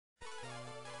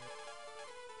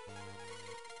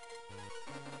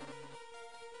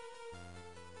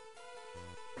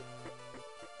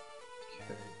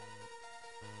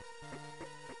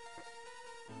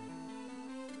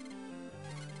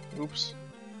Oops.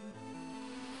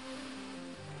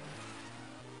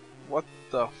 What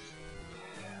the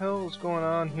hell is going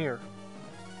on here?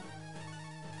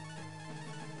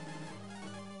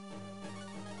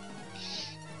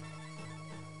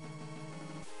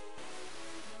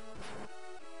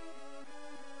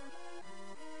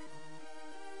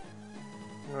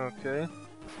 Okay.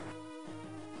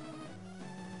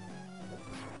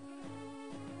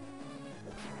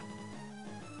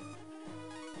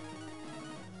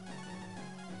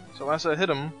 So as I hit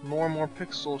him, more and more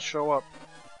pixels show up.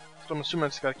 So I'm assuming I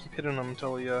just gotta keep hitting them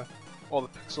until all the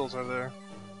pixels are there.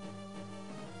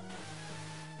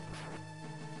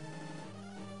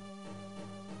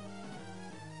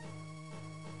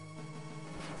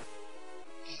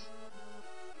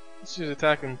 Let's use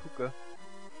attacking Puka.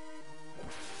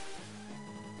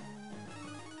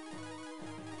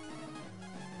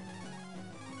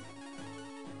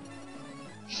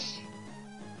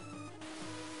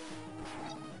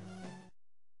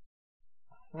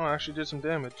 Oh, I actually did some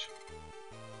damage.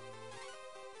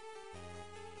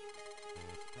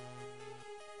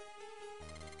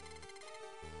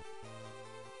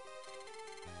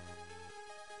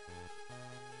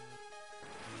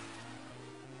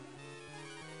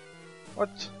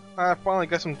 What? I finally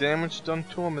got some damage done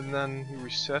to him and then he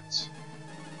resets.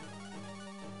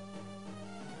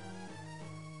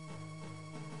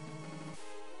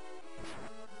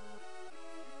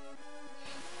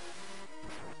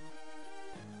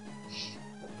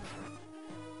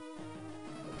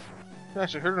 I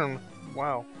actually hurt him.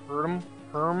 Wow. Hurt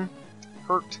him?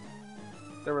 Hurt.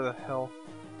 Whatever the hell.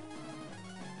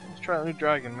 Let's try a new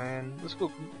dragon, man. Let's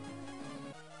go.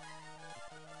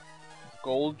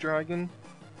 Gold dragon?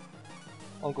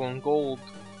 I'm going gold.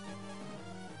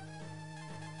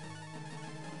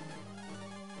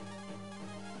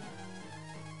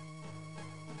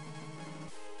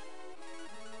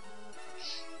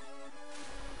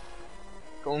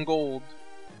 Going gold.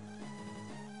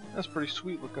 That's pretty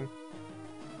sweet looking.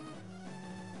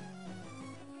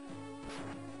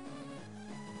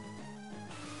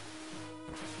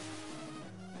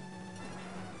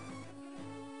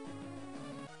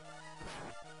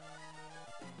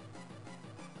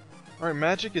 Alright,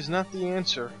 magic is not the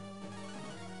answer.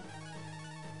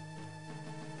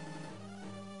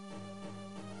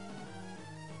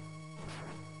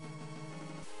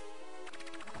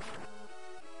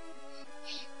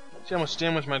 See how much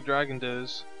damage my dragon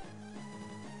does.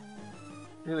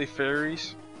 Really,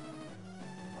 fairies?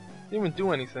 Didn't even do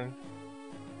anything.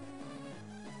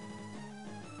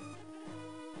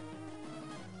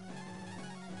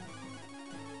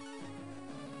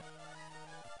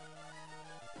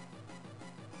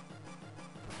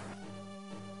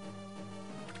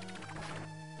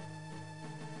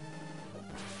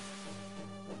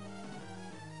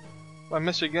 If I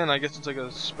miss again, I guess it's like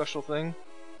a special thing.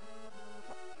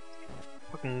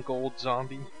 Fucking gold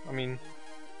zombie. I mean,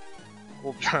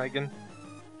 gold dragon.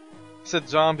 I said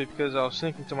zombie because I was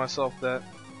thinking to myself that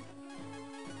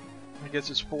I guess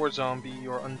it's for zombie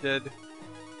or undead.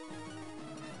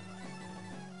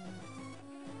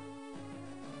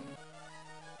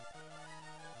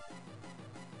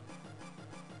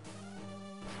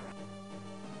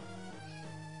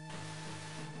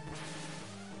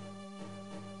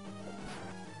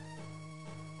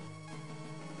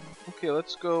 Okay,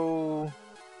 let's go.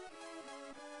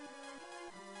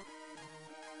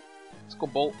 Let's go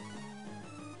bolt.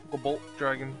 Go bolt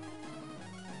dragon.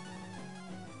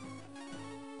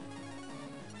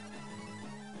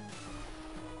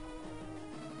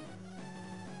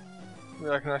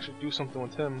 Maybe I can actually do something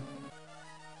with him.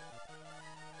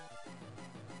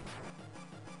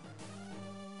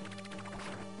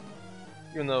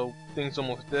 Even though thing's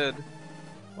almost dead.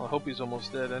 Well, I hope he's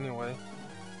almost dead anyway.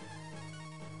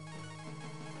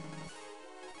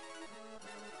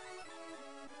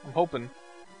 I'm hoping.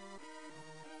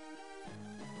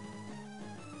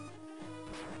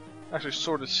 Actually,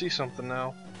 sort of see something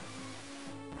now.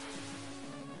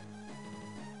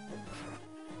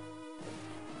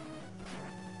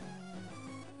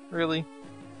 Really?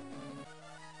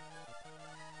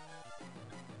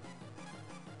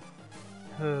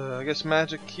 I guess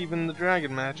magic, even the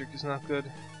dragon magic, is not good.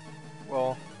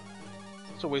 Well,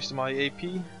 it's a waste of my AP.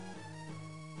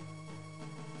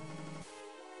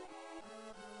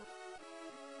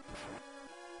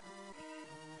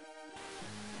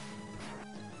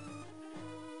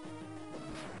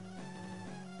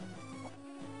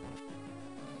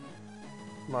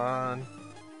 Come on.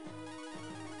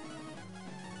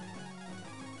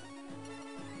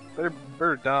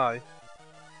 Better die.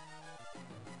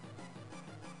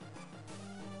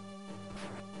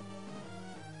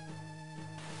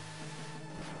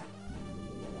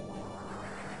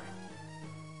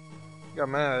 Got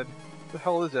mad. What the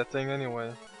hell is that thing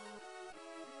anyway?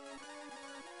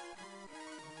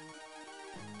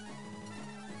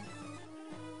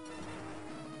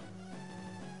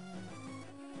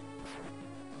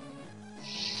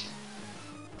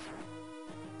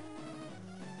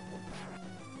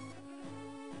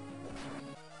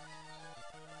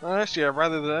 Actually,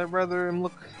 I'd rather him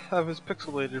have his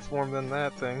pixelated form than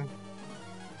that thing.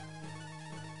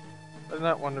 I do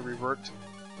not want to revert.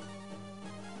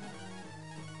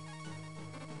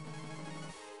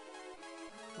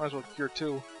 Might as well cure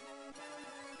too.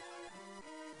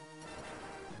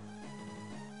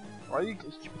 Why do you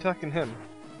keep attacking him?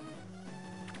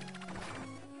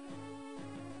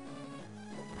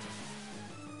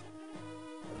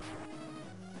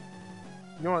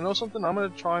 You wanna know something? I'm gonna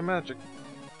try magic.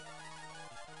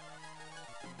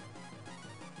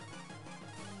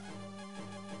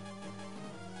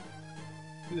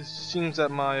 It seems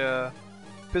that my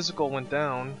physical went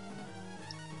down.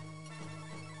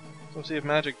 Let's see if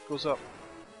magic goes up.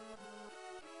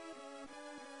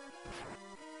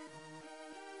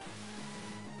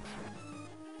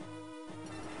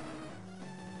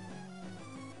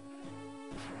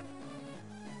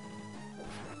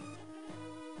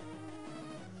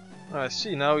 I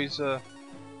see, now he's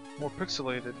more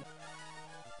pixelated.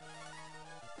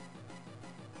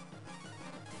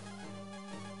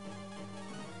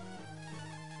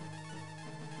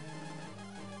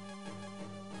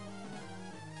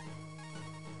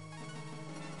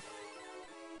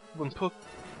 When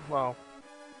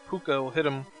Puka will hit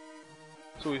him,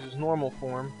 so he's his normal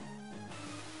form.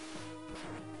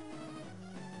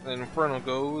 And Inferno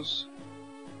goes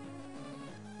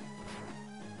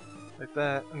like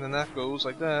that, and then that goes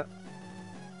like that.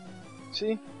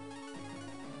 See?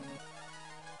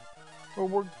 Well,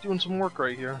 we're doing some work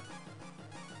right here.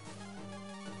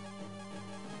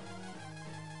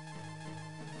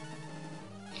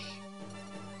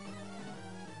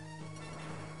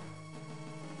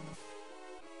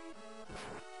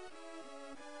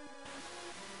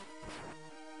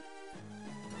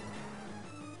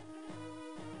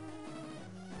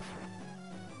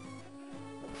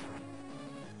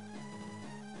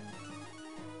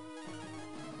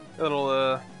 A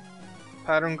little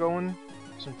pattern going,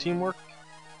 some teamwork.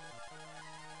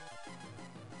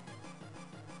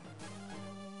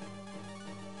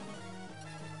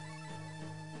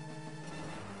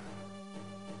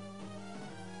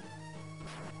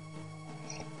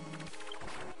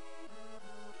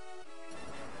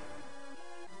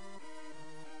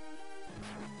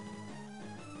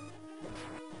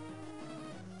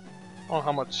 I don't know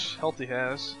how much health he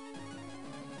has.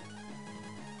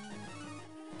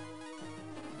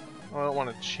 I don't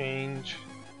want to change.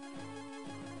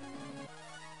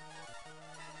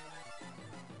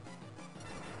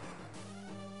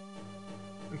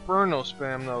 Inferno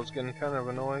spam though is getting kind of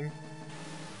annoying.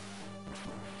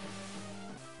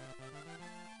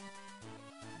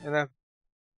 And that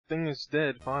thing is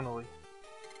dead finally.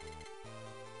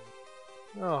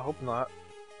 Oh, I hope not.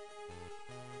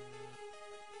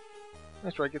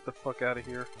 Let's try to get the fuck out of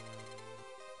here.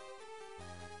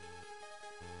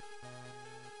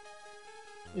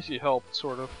 At least he helped,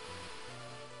 sort of.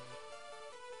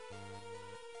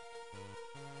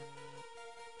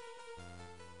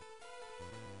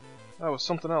 That was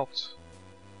something else.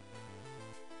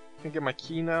 Can I get my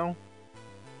key now?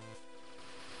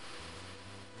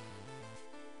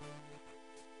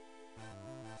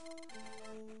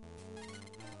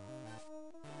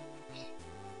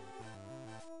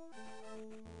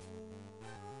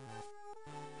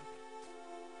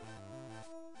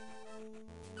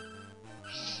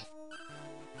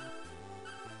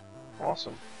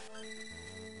 Awesome.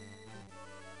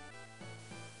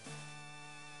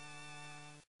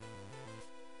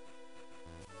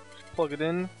 Just plug it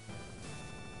in.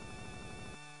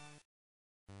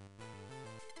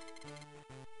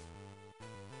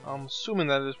 I'm assuming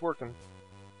that it is working.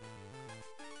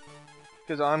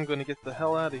 Because I'm going to get the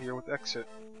hell out of here with exit.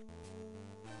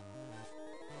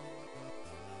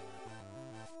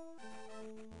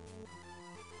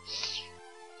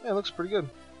 Yeah, it looks pretty good.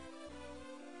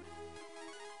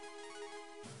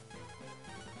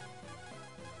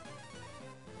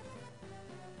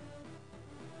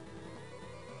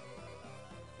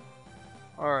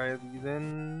 Alright,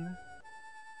 then...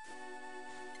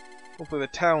 hopefully the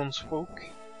townsfolk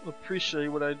appreciate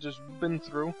what I just been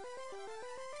through.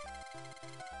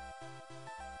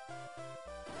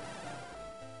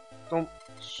 Don't...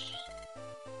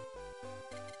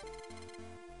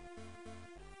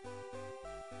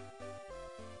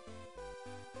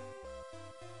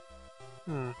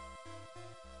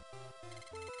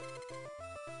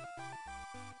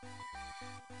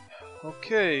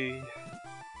 Okay.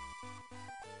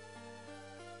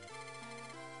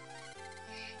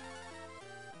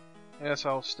 Yes,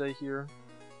 I'll stay here.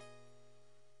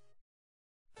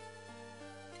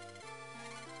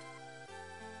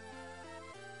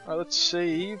 Alright, let's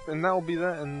save, and that'll be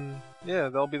that, and yeah,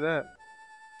 that'll be that.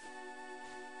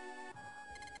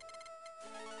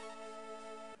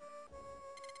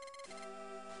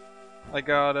 I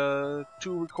got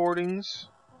 2 recordings.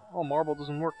 Oh, Marble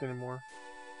doesn't work anymore.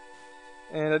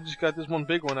 And I just got this one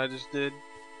big one I just did.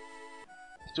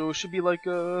 So it should be like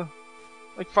 5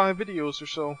 videos or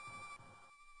so.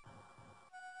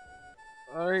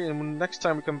 Alright, and when next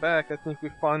time we come back, I think we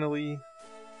finally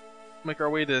make our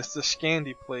way to the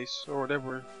Scandi place, or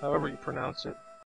whatever, however you pronounce it.